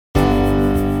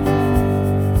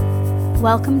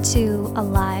Welcome to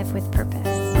Alive with Purpose.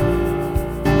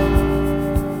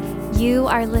 You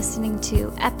are listening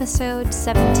to episode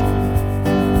 17,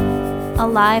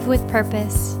 Alive with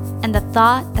Purpose and the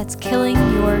Thought That's Killing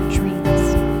Your Dreams.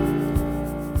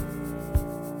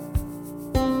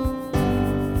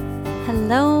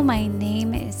 Hello, my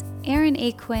name is Erin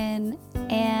Aquin,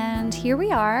 and here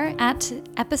we are at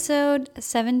episode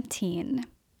 17.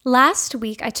 Last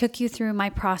week, I took you through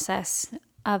my process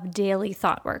of daily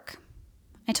thought work.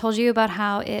 I told you about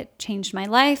how it changed my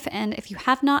life, and if you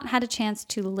have not had a chance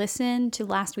to listen to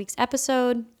last week's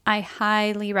episode, I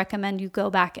highly recommend you go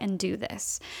back and do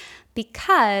this,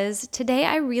 because today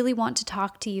I really want to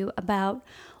talk to you about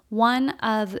one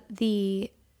of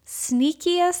the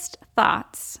sneakiest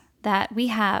thoughts that we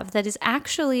have that is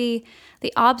actually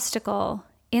the obstacle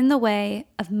in the way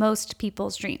of most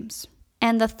people's dreams.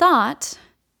 And the thought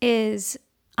is,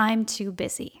 I'm too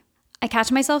busy. I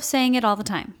catch myself saying it all the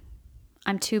time.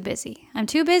 I'm too busy. I'm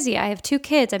too busy. I have 2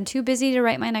 kids. I'm too busy to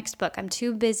write my next book. I'm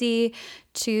too busy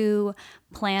to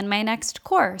plan my next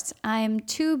course. I'm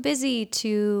too busy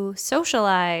to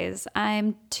socialize.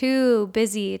 I'm too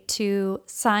busy to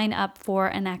sign up for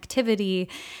an activity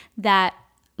that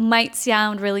might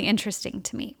sound really interesting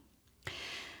to me.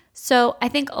 So I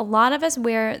think a lot of us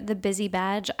wear the busy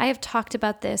badge. I have talked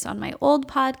about this on my old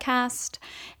podcast,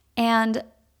 and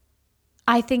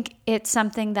I think it's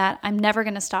something that I'm never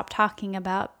going to stop talking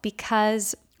about,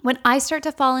 because when I start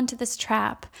to fall into this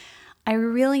trap, I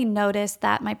really notice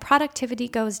that my productivity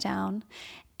goes down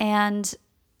and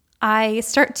I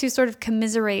start to sort of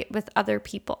commiserate with other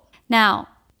people. Now,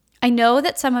 I know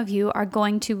that some of you are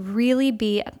going to really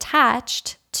be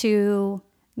attached to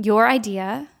your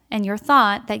idea and your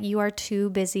thought that you are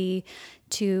too busy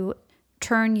to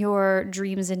turn your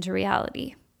dreams into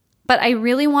reality. But I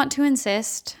really want to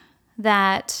insist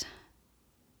that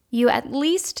you at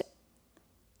least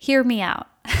hear me out.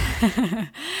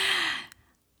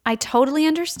 I totally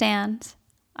understand.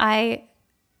 I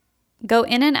go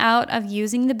in and out of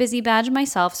using the busy badge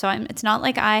myself, so it's not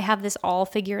like I have this all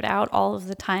figured out all of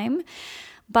the time.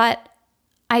 But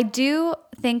I do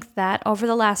think that over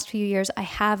the last few years, I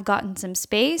have gotten some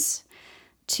space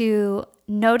to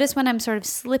notice when I'm sort of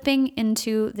slipping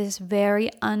into this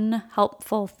very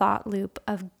unhelpful thought loop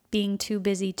of being too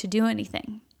busy to do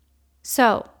anything.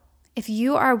 So if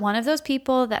you are one of those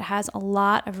people that has a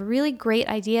lot of really great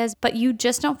ideas, but you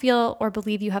just don't feel or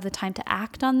believe you have the time to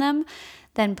act on them,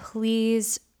 then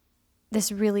please,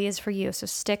 this really is for you. So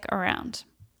stick around.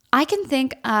 I can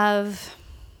think of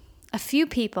a few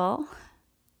people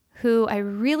who I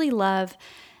really love,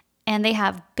 and they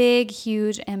have big,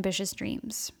 huge, ambitious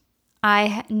dreams.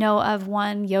 I know of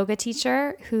one yoga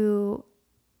teacher who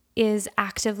is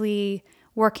actively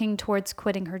working towards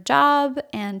quitting her job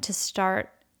and to start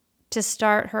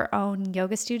her own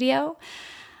yoga studio.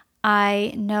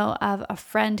 I know of a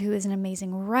friend who is an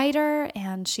amazing writer,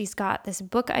 and she's got this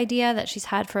book idea that she's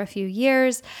had for a few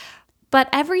years. But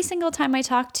every single time I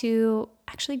talk to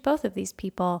actually both of these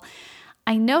people,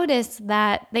 I notice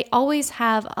that they always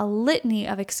have a litany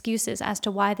of excuses as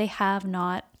to why they have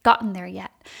not gotten there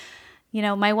yet. You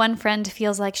know, my one friend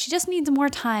feels like she just needs more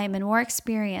time and more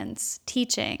experience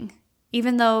teaching,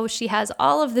 even though she has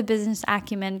all of the business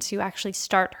acumen to actually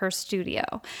start her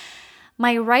studio.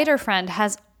 My writer friend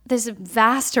has this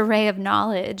vast array of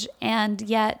knowledge, and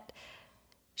yet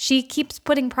she keeps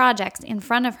putting projects in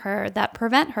front of her that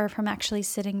prevent her from actually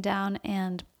sitting down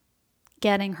and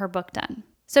getting her book done.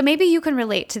 So maybe you can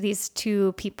relate to these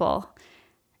 2 people,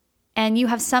 and you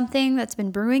have something that's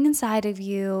been brewing inside of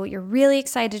you. You're really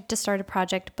excited to start a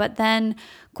project, but then,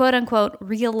 quote unquote,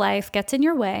 real life gets in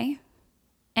your way.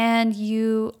 And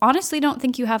you honestly don't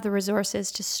think you have the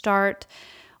resources to start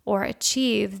or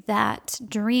achieve that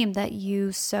dream that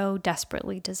you so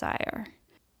desperately desire.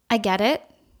 I get it.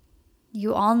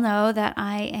 You all know that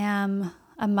I am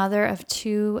a mother of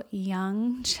 2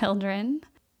 young children.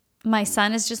 My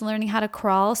son is just learning how to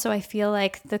crawl, so I feel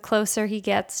like the closer he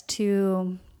gets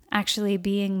to actually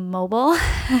being mobile,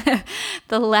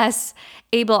 the less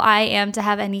able I am to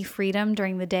have any freedom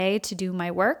during the day to do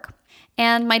my work.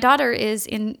 And my daughter is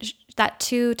in that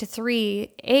 2 to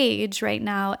 3 age right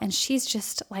now, and she's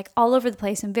just like all over the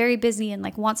place and very busy and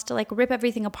like wants to like rip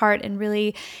everything apart and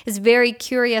really is very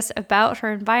curious about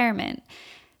her environment.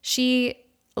 She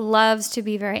loves to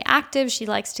be very active. She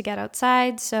likes to get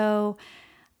outside. So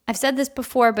I've said this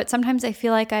before, but sometimes I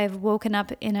feel like I've woken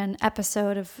up in an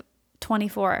episode of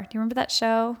 24. Do you remember that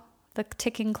show? The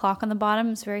ticking clock on the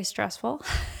bottom is very stressful.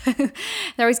 They're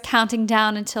always counting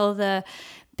down until the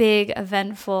big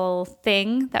eventful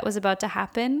thing that was about to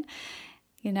happen.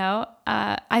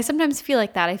 I sometimes feel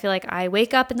like that. I feel like I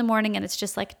wake up in the morning and it's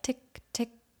just like tick, tick,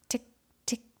 tick,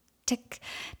 tick, tick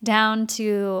down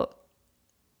to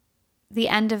the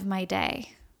end of my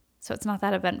day. So it's not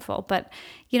that eventful, but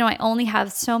I only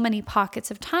have so many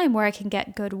pockets of time where I can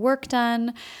get good work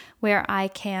done, where I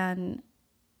can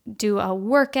do a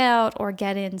workout or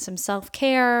get in some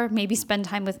self-care, maybe spend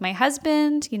time with my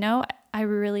husband. I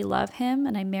really love him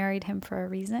and I married him for a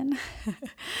reason.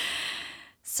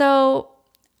 So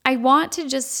I want to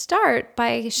just start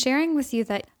by sharing with you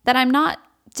that I'm not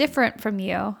different from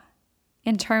you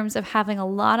in terms of having a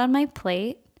lot on my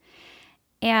plate.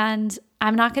 And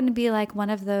I'm not going to be like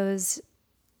one of those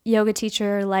yoga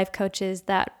teacher, life coaches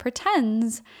that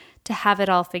pretends to have it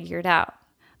all figured out.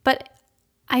 But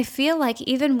I feel like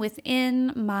even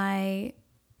within my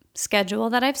schedule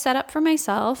that I've set up for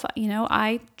myself,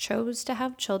 I chose to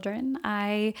have children.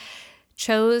 I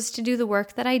chose to do the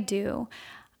work that I do.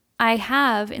 I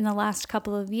have, in the last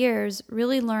couple of years,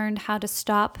 really learned how to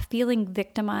stop feeling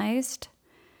victimized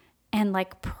and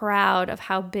proud of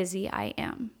how busy I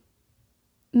am.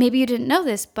 Maybe you didn't know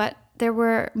this, but there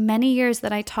were many years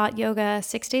that I taught yoga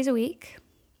 6 days a week.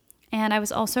 And I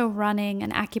was also running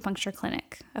an acupuncture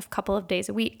clinic a couple of days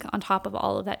a week on top of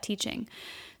all of that teaching.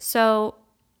 So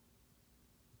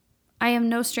I am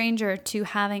no stranger to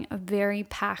having a very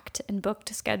packed and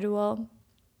booked schedule.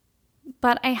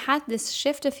 But I had this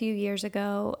shift a few years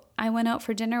ago. I went out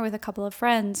for dinner with a couple of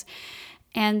friends,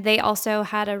 and they also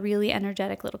had a really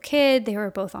energetic little kid. They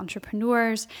were both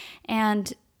entrepreneurs,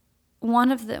 and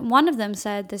one of them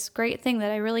said this great thing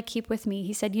that I really keep with me.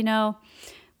 He said,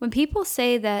 when people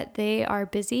say that they are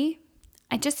busy,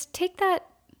 I just take that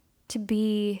to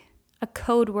be a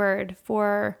code word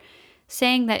for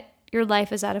saying that your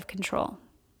life is out of control.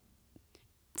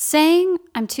 Saying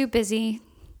I'm too busy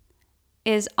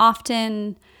is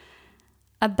often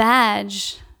a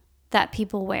badge that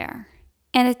people wear.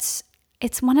 And it's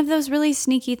one of those really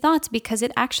sneaky thoughts because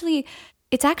it's actually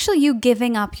you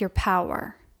giving up your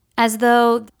power, as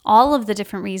though all of the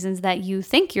different reasons that you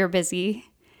think you're busy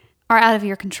are out of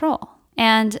your control.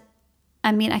 And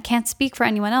I mean, I can't speak for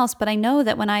anyone else, but I know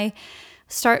that when I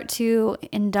start to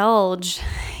indulge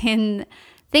in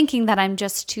thinking that I'm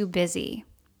just too busy,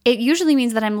 it usually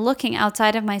means that I'm looking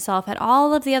outside of myself at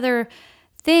all of the other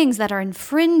things that are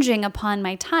infringing upon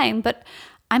my time. But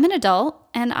I'm an adult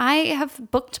and I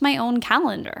have booked my own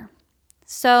calendar.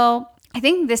 So I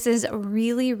think this is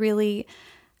really, really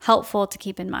helpful to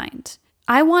keep in mind.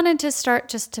 I wanted to start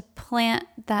just to plant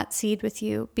that seed with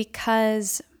you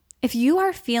because if you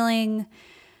are feeling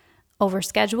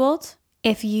overscheduled,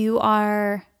 if you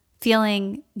are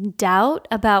feeling doubt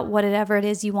about whatever it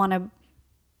is you want to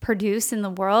produce in the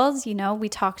world, we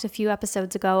talked a few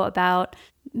episodes ago about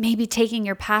maybe taking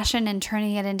your passion and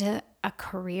turning it into a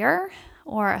career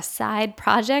or a side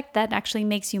project that actually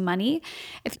makes you money.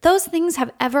 If those things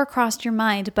have ever crossed your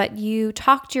mind, but you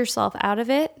talked yourself out of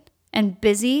it, and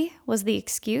busy was the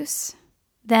excuse,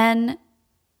 then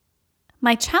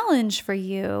my challenge for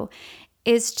you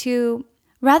is to,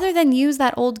 rather than use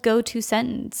that old go-to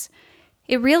sentence,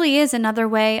 it really is another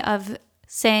way of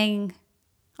saying,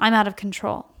 I'm out of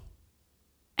control.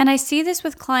 And I see this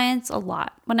with clients a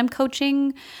lot. When I'm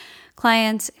coaching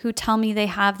clients who tell me they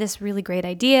have this really great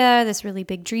idea, this really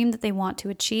big dream that they want to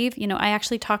achieve, I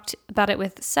actually talked about it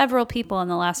with several people in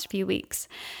the last few weeks.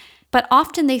 But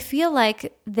often they feel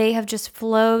like they have just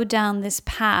flowed down this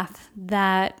path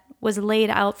that was laid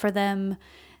out for them,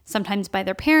 sometimes by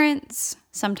their parents,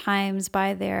 sometimes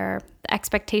by their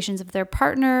expectations of their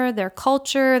partner, their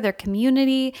culture, their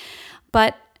community.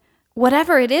 But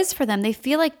whatever it is for them, they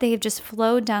feel like they've just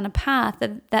flowed down a path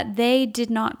that they did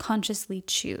not consciously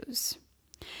choose.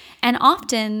 And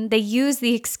often they use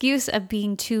the excuse of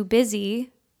being too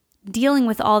busy, dealing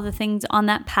with all the things on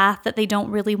that path that they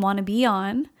don't really want to be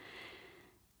on,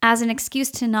 as an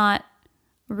excuse to not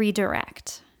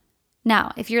redirect.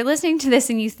 Now, if you're listening to this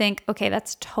and you think, okay,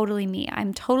 that's totally me.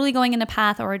 I'm totally going in a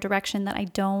path or a direction that I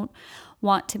don't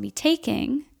want to be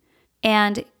taking,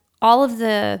 and all of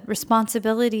the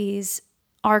responsibilities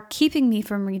are keeping me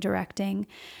from redirecting,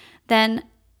 then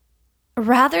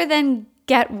rather than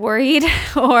get worried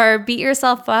or beat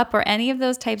yourself up or any of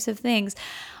those types of things,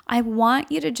 I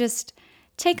want you to just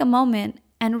take a moment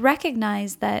and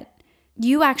recognize that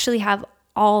you actually have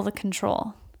all the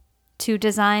control to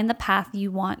design the path you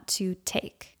want to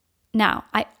take. Now,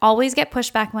 I always get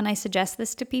pushback when I suggest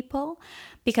this to people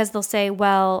because they'll say,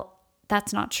 well,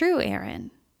 that's not true,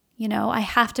 Erin. I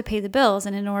have to pay the bills,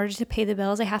 and in order to pay the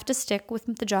bills, I have to stick with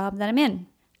the job that I'm in.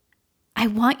 I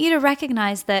want you to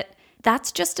recognize that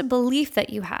that's just a belief that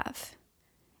you have.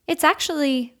 It's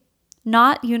actually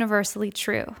not universally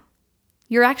true.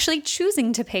 You're actually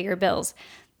choosing to pay your bills.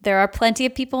 There are plenty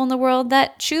of people in the world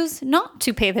that choose not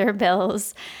to pay their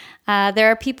bills.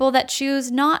 There are people that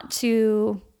choose not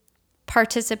to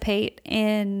participate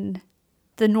in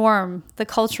the norm, the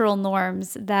cultural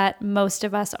norms that most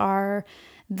of us are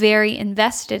very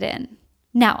invested in.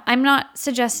 Now, I'm not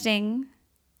suggesting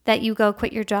that you go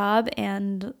quit your job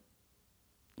and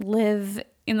live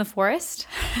in the forest,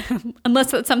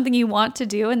 unless that's something you want to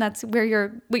do and that's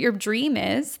where what your dream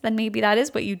is, then maybe that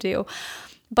is what you do.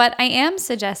 But I am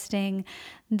suggesting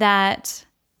that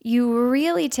you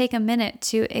really take a minute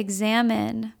to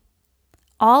examine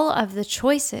all of the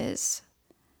choices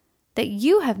that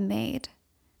you have made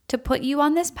to put you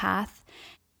on this path.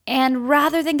 And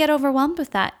rather than get overwhelmed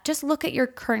with that, just look at your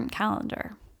current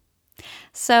calendar.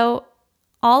 So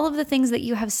all of the things that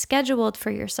you have scheduled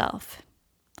for yourself,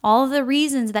 all of the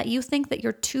reasons that you think that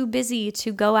you're too busy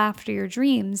to go after your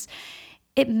dreams,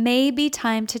 it may be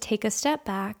time to take a step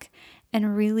back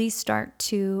and really start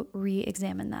to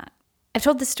re-examine that. I've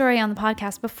told this story on the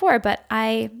podcast before, but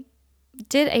I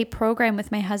did a program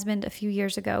with my husband a few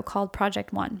years ago called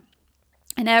Project One.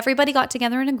 And everybody got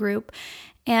together in a group,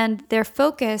 and their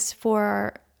focus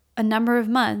for a number of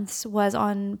months was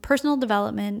on personal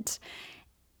development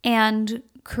and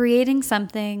creating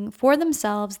something for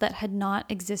themselves that had not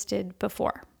existed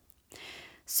before.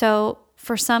 So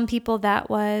for some people, that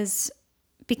was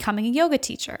becoming a yoga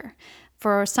teacher.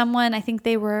 For someone, I think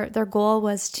their goal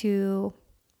was to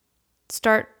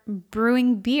start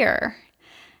brewing beer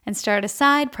and start a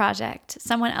side project.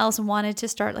 Someone else wanted to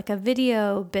start like a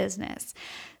video business.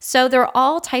 So there are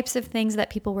all types of things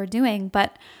that people were doing.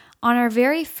 But on our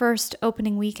very first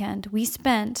opening weekend, we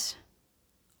spent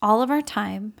all of our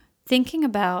time thinking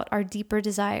about our deeper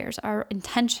desires, our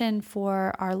intention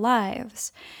for our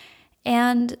lives.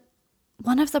 And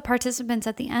one of the participants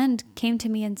at the end came to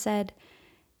me and said,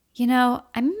 I'm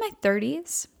in my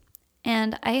 30s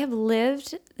and I have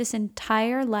lived this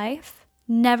entire life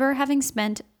never having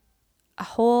spent a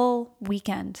whole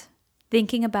weekend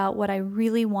thinking about what I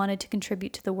really wanted to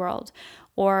contribute to the world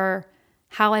or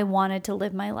how I wanted to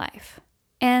live my life.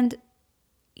 And,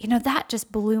 that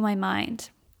just blew my mind.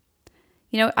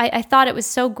 I thought it was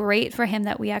so great for him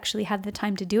that we actually had the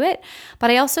time to do it.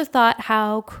 But I also thought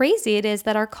how crazy it is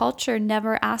that our culture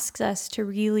never asks us to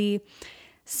really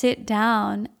sit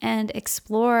down and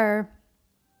explore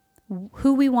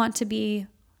who we want to be,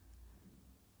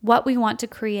 what we want to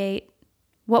create,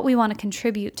 what we want to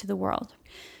contribute to the world.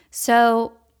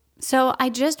 So I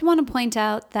just want to point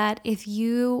out that if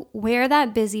you wear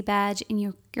that busy badge and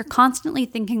you're constantly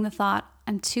thinking the thought,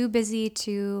 I'm too busy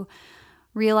to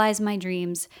realize my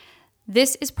dreams,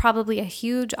 this is probably a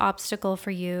huge obstacle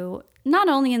for you, not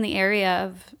only in the area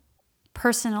of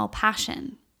personal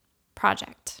passion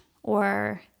project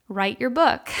or write your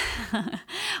book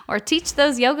or teach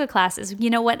those yoga classes,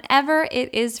 whatever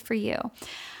it is for you.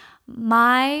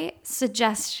 My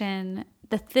suggestion,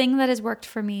 the thing that has worked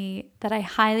for me that I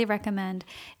highly recommend,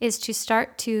 is to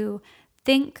start to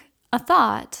think a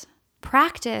thought,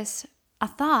 practice a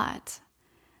thought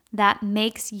that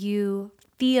makes you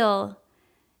feel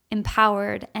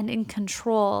empowered and in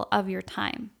control of your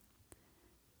time.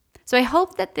 So I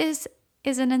hope that this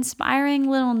is an inspiring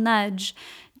little nudge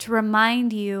to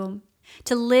remind you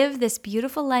to live this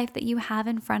beautiful life that you have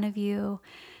in front of you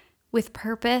with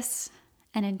purpose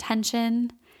and intention,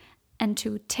 and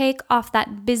to take off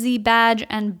that busy badge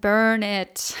and burn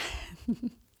it.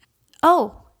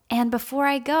 Oh, and before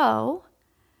I go,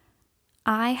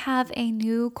 I have a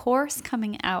new course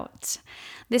coming out.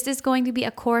 This is going to be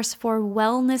a course for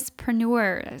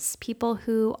wellnesspreneurs, people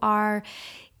who are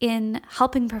in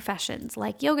helping professions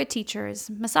like yoga teachers,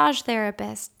 massage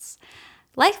therapists,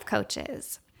 life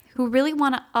coaches, who really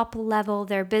want to up-level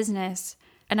their business.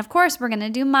 And of course, we're going to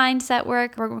do mindset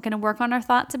work. We're going to work on our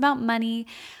thoughts about money.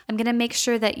 I'm going to make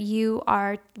sure that you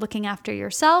are looking after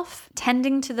yourself,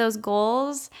 tending to those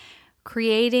goals,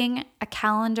 creating a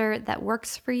calendar that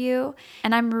works for you.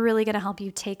 And I'm really going to help you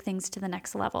take things to the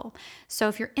next level. So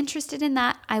if you're interested in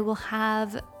that, I will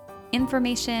have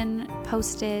information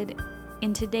posted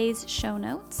in today's show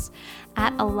notes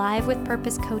at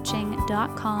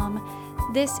alivewithpurposecoaching.com.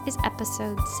 This is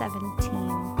episode 17,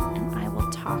 and I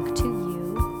will talk to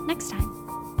you next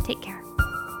time. Take care.